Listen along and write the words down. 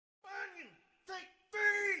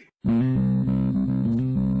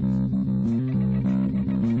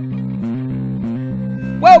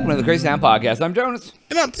welcome to the Crazy Town Podcast. I'm Jonas.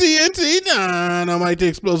 And I'm TNT. Dynamite the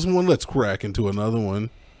Explosive One. Let's crack into another one.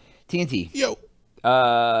 TNT. Yo.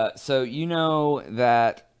 So you know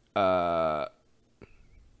that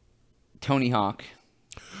Tony Hawk.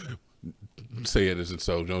 Say it isn't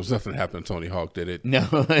so, Jones. Nothing happened to Tony Hawk, did it? No.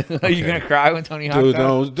 Are you gonna cry when Tony Hawk Dude,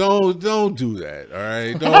 died? don't do that. All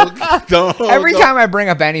right. Don't. Every time I bring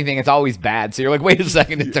up anything, it's always bad. So you're like, wait a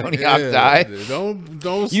second, did Tony Hawk die?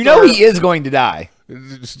 Don't. You know he is going to die.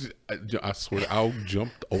 I swear, I'll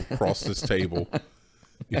jump across this table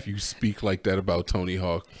if you speak like that about Tony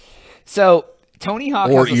Hawk So Tony Hawk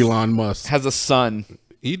or Elon Musk. has a son,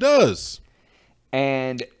 He does.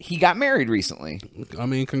 and he got married recently. I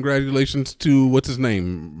mean, congratulations to what's his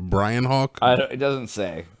name, Brian Hawk, It doesn't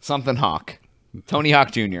say something Hawk. Tony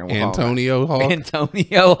Hawk Jr. We'll call him. Antonio Hawk,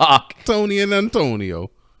 Antonio Hawk. Tony and Antonio.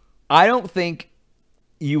 I don't think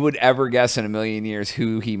you would ever guess in a million years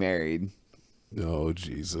who he married. Oh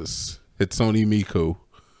Jesus! It's Sony Miku.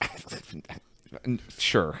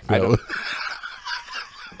 Sure, I No. don't.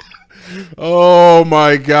 Oh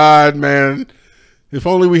my God, man! If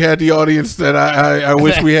only we had the audience that I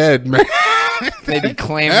wish we had, man. Maybe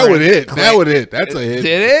claim That would hit. That would hit. That's a hit.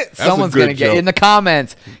 Did it? That's Someone's a good gonna get joke. in the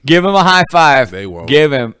comments. Give him a high five. They won't.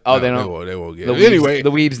 Give him. Oh, No, they don't. They won't get The it. weebs, Anyway,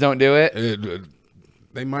 the weebs don't do it.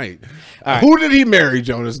 they might. All right. Who did he marry,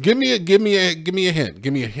 Jonas? Give me a hint. Give me a hint.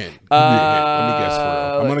 Give me a hint. Let me guess for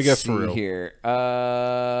real. I'm gonna guess for real. Here.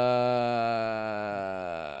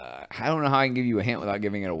 I don't know how I can give you a hint without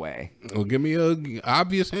giving it away. Well, give me a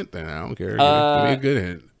obvious hint then. I don't care. Give me a good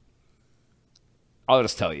hint. I'll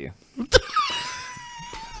just tell you.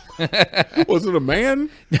 Was it a man?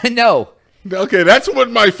 No. Okay, that's what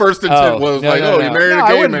my first intent was. No, Like, no, oh, no. he married No, a I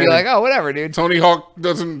gay wouldn't man. be like, oh, whatever, dude. Tony Hawk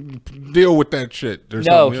doesn't deal with that shit. Or No,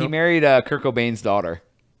 something, you he know? married Kurt Cobain's daughter.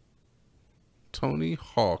 Tony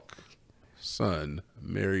Hawk's son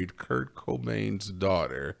married Kurt Cobain's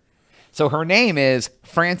daughter. So her name is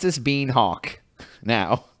Frances Bean Hawk.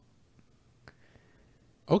 Now,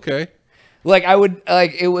 Okay. like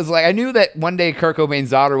it was like I knew that one day Kurt Cobain's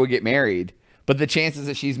daughter would get married, but the chances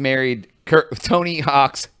that she's married Tony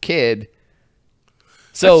Hawk's kid.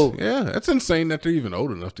 So That's insane that they're even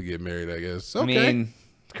old enough to get married, I guess. Okay. I mean,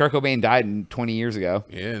 Kurt Cobain died 20 years ago.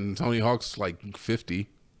 Yeah, and Tony Hawk's like 50.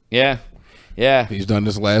 Yeah, yeah. He's done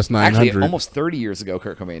this last 900. Actually, almost 30 years ago,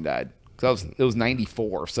 Kurt Cobain died. Because it was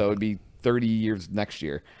 94, so it'd be 30 years next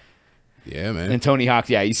year. Yeah, man. And Tony Hawk,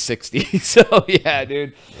 yeah, he's 60. So yeah,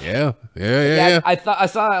 dude. Yeah. I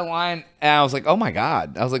saw that line and I was like, oh my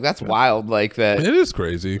god. I was like, that's wild. Like that. It is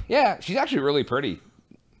crazy. Yeah, she's actually really pretty.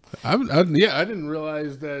 I didn't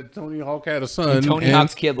realize that Tony Hawk had a son. And Tony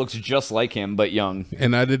Hawk's kid looks just like him, but young.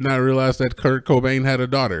 And I did not realize that Kurt Cobain had a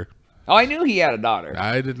daughter. Oh, I knew he had a daughter.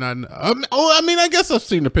 I did not. I guess I've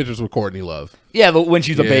seen the pictures with Courtney Love. Yeah, when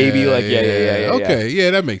she's a baby, like yeah. Okay, yeah,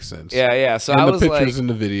 that makes sense. Yeah. So And I the was pictures like, and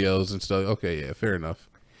the videos and stuff. Okay, yeah, fair enough.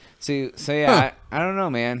 so yeah, I don't know,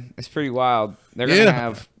 man. It's pretty wild. They're gonna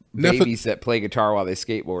have babies that play guitar while they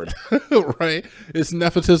skateboard. Right? It's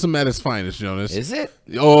nepotism at its finest, Jonas. Is it?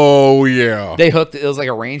 Oh yeah. They hooked. It was like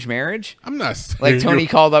arranged marriage. I'm not saying Like Tony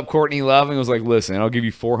called up Courtney Love and was like, "Listen, I'll give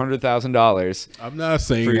you $400,000 I'm not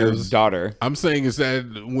saying for your it's- daughter." I'm saying is that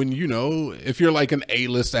when if you're like an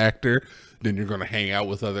A-list actor, then you're going to hang out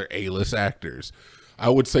with other A-list actors. I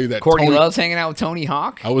would say that Courtney Love's hanging out with Tony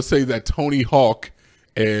Hawk. I would say that Tony Hawk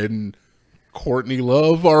and Courtney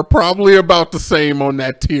Love are probably about the same on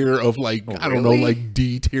that tier of like I don't know, really? like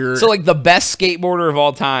D tier. So like the best skateboarder of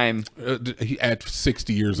all time, At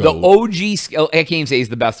 60 years the old, OG. I can't even say he's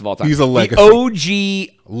the best of all time. He's a legacy. The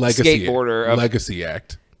OG skateboarder of, legacy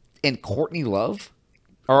act. and Courtney Love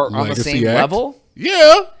are on the Legacy same act? level.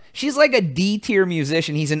 Yeah. She's like a D tier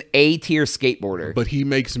musician. He's an A tier skateboarder. But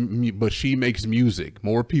she makes music.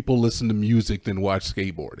 More people listen to music than watch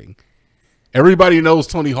skateboarding. Everybody knows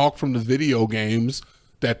Tony Hawk from the video games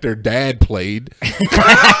that their dad played.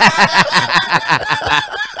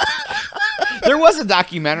 There was a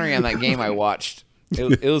documentary on that game I watched.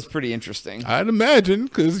 It was pretty interesting. I'd imagine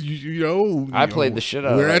because I played the shit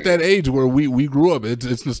out of We're it. at that age where we grew up.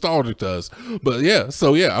 It's nostalgic to us. But yeah,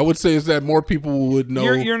 so yeah, I would say is that more people would know.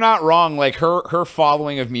 You're not wrong. Like her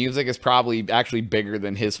following of music is probably actually bigger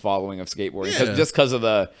than his following of skateboarding, Yeah. just because of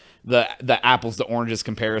the the apples to oranges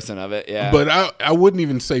comparison of it. Yeah. But I wouldn't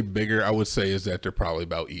even say bigger. I would say is that they're probably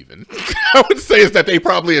about even. I would say is that they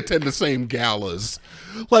probably attend the same galas.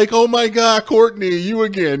 Like, oh my God, Courtney, you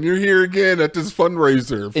again. You're here again at this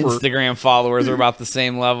fundraiser. Instagram followers are about the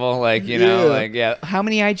same level. Like, you know, like, yeah. How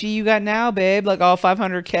many IG you got now, babe? Like, all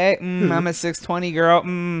 500K? I'm at 620, girl.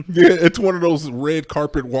 Yeah, it's one of those red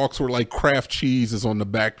carpet walks where, like, Kraft cheese is on the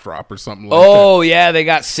backdrop or something like that. Oh, yeah. They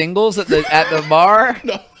got singles at the bar?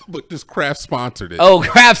 No. But this Kraft sponsored it. Oh,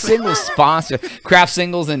 Kraft Singles sponsored. Kraft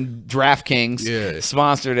Singles and DraftKings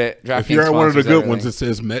sponsored it. DraftKings if you're at one of the good ones, it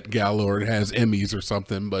says Met Gala or it has Emmys or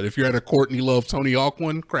something. But if you're at a Courtney Love, Tony Hawk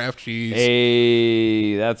one, Kraft cheese.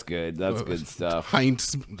 Hey, that's good. That's good stuff.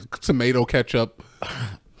 Heinz tomato ketchup.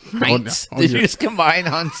 Heinz. Did you just combine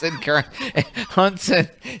Hunts and Kraft?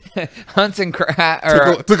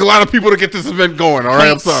 Took a lot of people to get this event going. All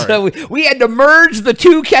right, I'm sorry. So we had to merge the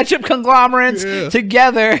two ketchup conglomerates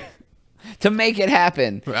together to make it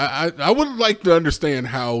happen. I would like to understand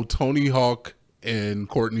how Tony Hawk and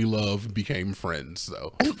Courtney Love became friends,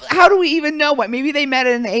 though. How do we even know? What? Maybe they met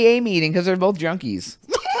at an AA meeting because they're both junkies.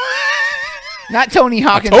 Not Tony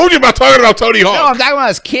Hawk. I told you about talking about Tony Hawk. No, I'm talking about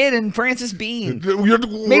his kid and Francis Bean.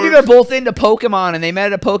 Maybe they're both into Pokemon and they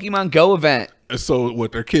met at a Pokemon Go event. So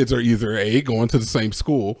what their kids are either going to the same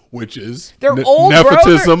school, which is they're old,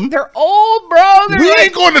 nepotism. Bro. They're old, bro. We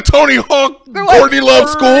ain't going to Tony Hawk, Courtney Love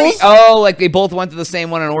schools. Oh, like they both went to the same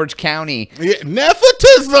one in Orange County. Yeah,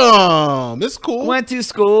 nepotism. It's cool. Went to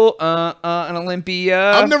school, in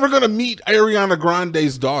Olympia. I'm never gonna meet Ariana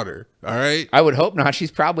Grande's daughter. All right. I would hope not.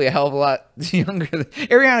 She's probably a hell of a lot younger.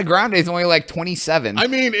 Ariana Grande is only like 27. I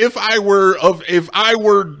mean, if I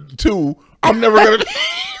were two, I'm never gonna.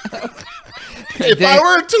 If I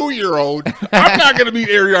were a 2-year-old, I'm not going to meet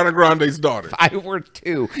Ariana Grande's daughter. If I were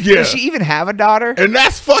two. Yeah. Does she even have a daughter? And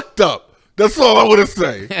that's fucked up. That's all I want to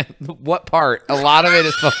say. What part? A lot of it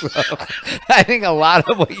is fucked up. I think a lot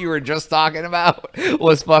of what you were just talking about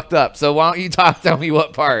was fucked up. So why don't you tell me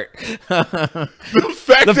what part? The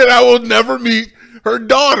fact that I will never meet her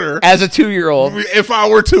daughter. As a 2-year-old. If I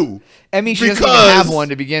were two. I mean, she doesn't even have one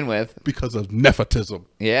to begin with. Because of nepotism.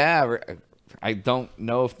 Yeah. I don't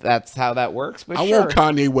know if that's how that works, but I want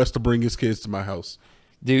Kanye West to bring his kids to my house.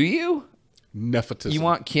 Do you? Nepotism. You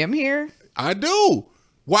want Kim here? I do.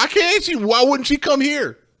 Why can't she? Why wouldn't she come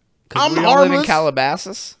here? I'm we don't live in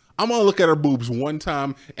Calabasas. I'm going to look at her boobs one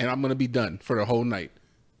time, and I'm going to be done for the whole night.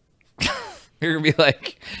 You're going to be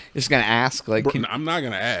like, just going to ask? Like, Bro, I'm not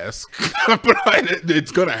going to ask. But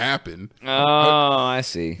it's going to happen. Oh, I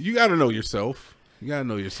see. You got to know yourself. You got to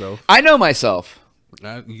know yourself. I know myself.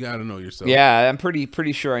 You got to know yourself. Yeah, I'm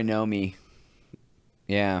pretty sure I know me.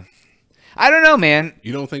 Yeah. I don't know, man.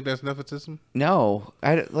 You don't think that's nepotism? No.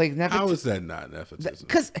 Nepotism. How is that not nepotism?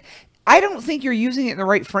 Because I don't think you're using it in the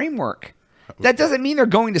right framework. That doesn't mean they're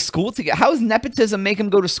going to school together. How does nepotism make them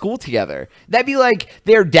go to school together? That'd be like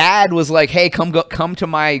their dad was like, hey, come to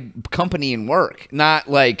my company and work. Not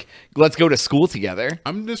like, let's go to school together.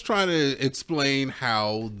 I'm just trying to explain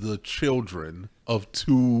how the children of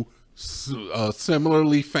two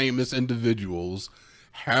similarly famous individuals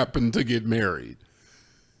happen to get married.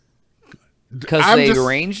 Because they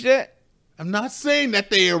arranged it? I'm not saying that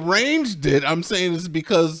they arranged it. I'm saying it's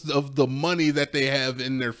because of the money that they have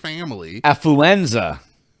in their family. Affluenza.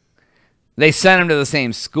 They sent them to the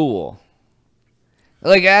same school.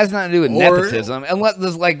 Like, it has nothing to do with nepotism. Unless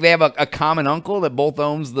there's, like, they have a common uncle that both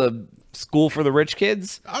owns the school for the rich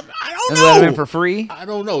kids. I don't know. Let them in for free. I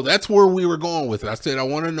don't know. That's where we were going with it. I said I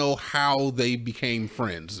want to know how they became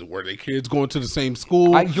friends. Were they kids going to the same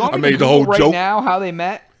school? I made the whole joke now how they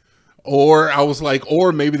met. Or I was like,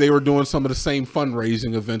 or maybe they were doing some of the same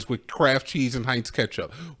fundraising events with Kraft cheese and Heinz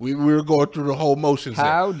ketchup. We were going through the whole motions.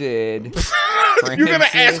 How did you're gonna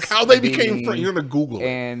ask how they became friends? You're gonna Google it.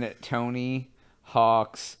 And Tony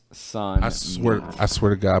Hawk's son. I swear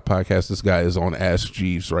to God, podcast. This guy is on Ask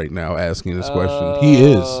Jeeves right now asking this question. He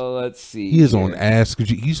is. Let's see. He is on Ask.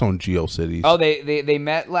 He's on GeoCities. Oh, they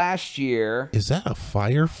met last year. Is that a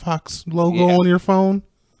Firefox logo on your phone?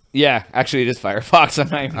 Yeah, actually, it is Firefox. I'm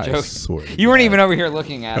not even joking. Swear you weren't even over here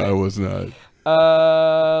looking at it. I was not.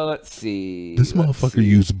 Let's see. This motherfucker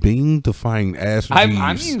used Bing to find Ask Jeeves.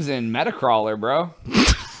 I'm using Metacrawler, bro.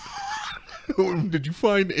 Did you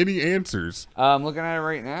find any answers? I'm looking at it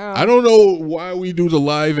right now. I don't know why we do the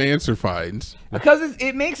live answer finds. Because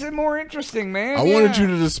it makes it more interesting, man. I wanted you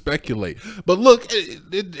to just speculate. But look,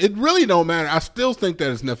 it really don't matter. I still think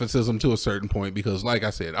that it's nepotism to a certain point because, like I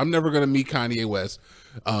said, I'm never going to meet Kanye West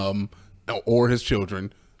or his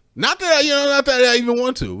children. Not that I even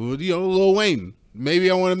want to. Lil Wayne.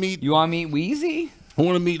 Maybe I want to meet. You want to meet Weezy? I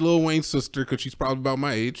want to meet Lil Wayne's sister because she's probably about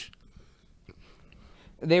my age.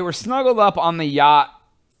 They were snuggled up on the yacht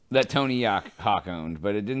that Tony Hawk owned,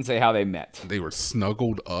 but it didn't say how they met. They were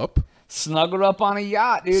snuggled up? Snuggled up on a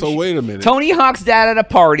yacht, dude. So wait a minute. Tony Hawk's dad at a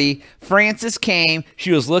party. Frances came.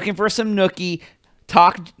 She was looking for some nookie.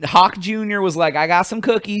 Hawk Jr. was like, I got some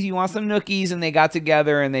cookies. You want some nookies? And they got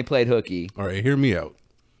together and they played hooky. All right, hear me out.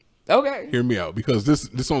 Okay. Hear me out, because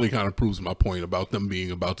this only kind of proves my point about them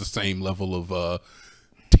being about the same level of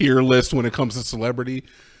tier list when it comes to celebrity.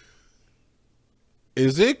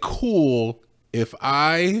 Is it cool if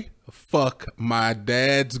I fuck my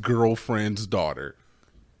dad's girlfriend's daughter?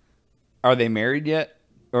 Are they married yet?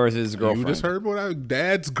 Or is his girlfriend? You just heard what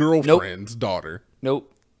dad's girlfriend's daughter.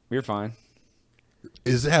 Nope. You're fine.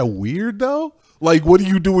 Is that weird though? Like, what do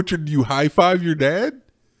you do with you high five your dad?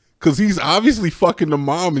 Because he's obviously fucking the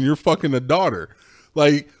mom and you're fucking the daughter.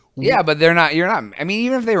 Like, yeah, but you're not. I mean,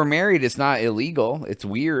 even if they were married, it's not illegal. It's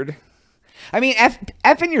weird. I mean,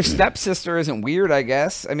 effing your stepsister isn't weird, I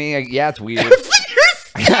guess. I mean, yeah, it's weird.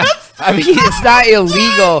 I mean, it's not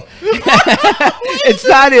illegal. It's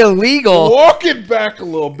not illegal. Walk it back a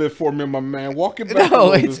little bit for me, my man. Walk it back.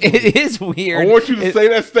 No, it is weird. I want you to say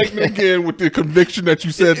that statement again with the conviction that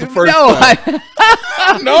you said the first no,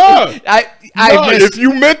 time. No, if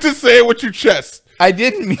you meant to say it with your chest. I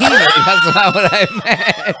didn't mean it. That's not what I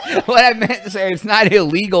meant. What I meant to say, it's not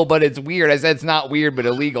illegal, but it's weird. I said it's not weird, but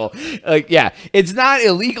illegal. Yeah, it's not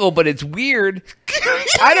illegal, but it's weird.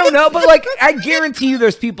 I don't know, but like, I guarantee you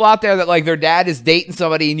there's people out there that like their dad is dating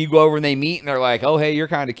somebody and you go over and they meet and they're like, oh, hey, you're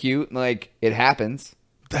kind of cute. And like, it happens.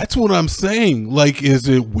 That's what I'm saying. Like, is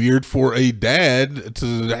it weird for a dad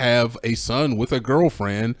to have a son with a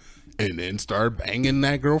girlfriend and then start banging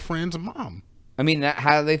that girlfriend's mom? I mean,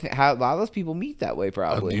 how a lot of those people meet that way,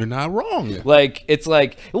 probably. You're not wrong. Like, it's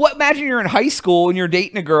like, imagine you're in high school and you're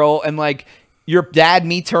dating a girl and like your dad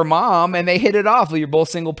meets her mom and they hit it off. You're both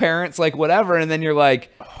single parents, like whatever. And then you're like,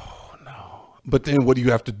 oh no. But then what do you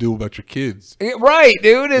have to do about your kids? Right,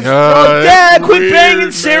 dude. It's, Dad, quit weird,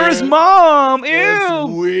 banging Sarah's mom. Ew. That's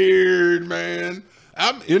weird, man.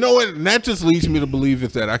 You know what? And that just leads me to believe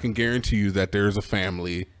is that I can guarantee you that there's a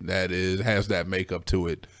family that has that makeup to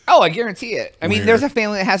it. Oh, I guarantee it. I mean, there's a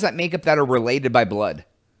family that has that makeup that are related by blood.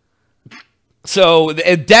 So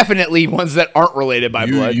definitely ones that aren't related by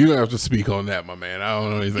blood. You have to speak on that, my man. I don't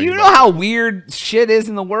know anything. You know how weird shit is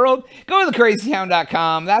in the world? Go to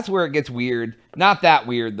thecrazytown.com. That's where it gets weird. Not that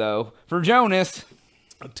weird though. For Jonas,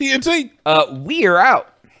 TNT. We are out.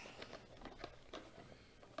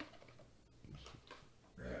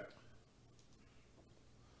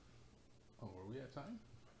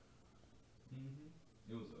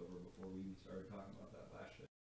 It was over before we even started talking about that last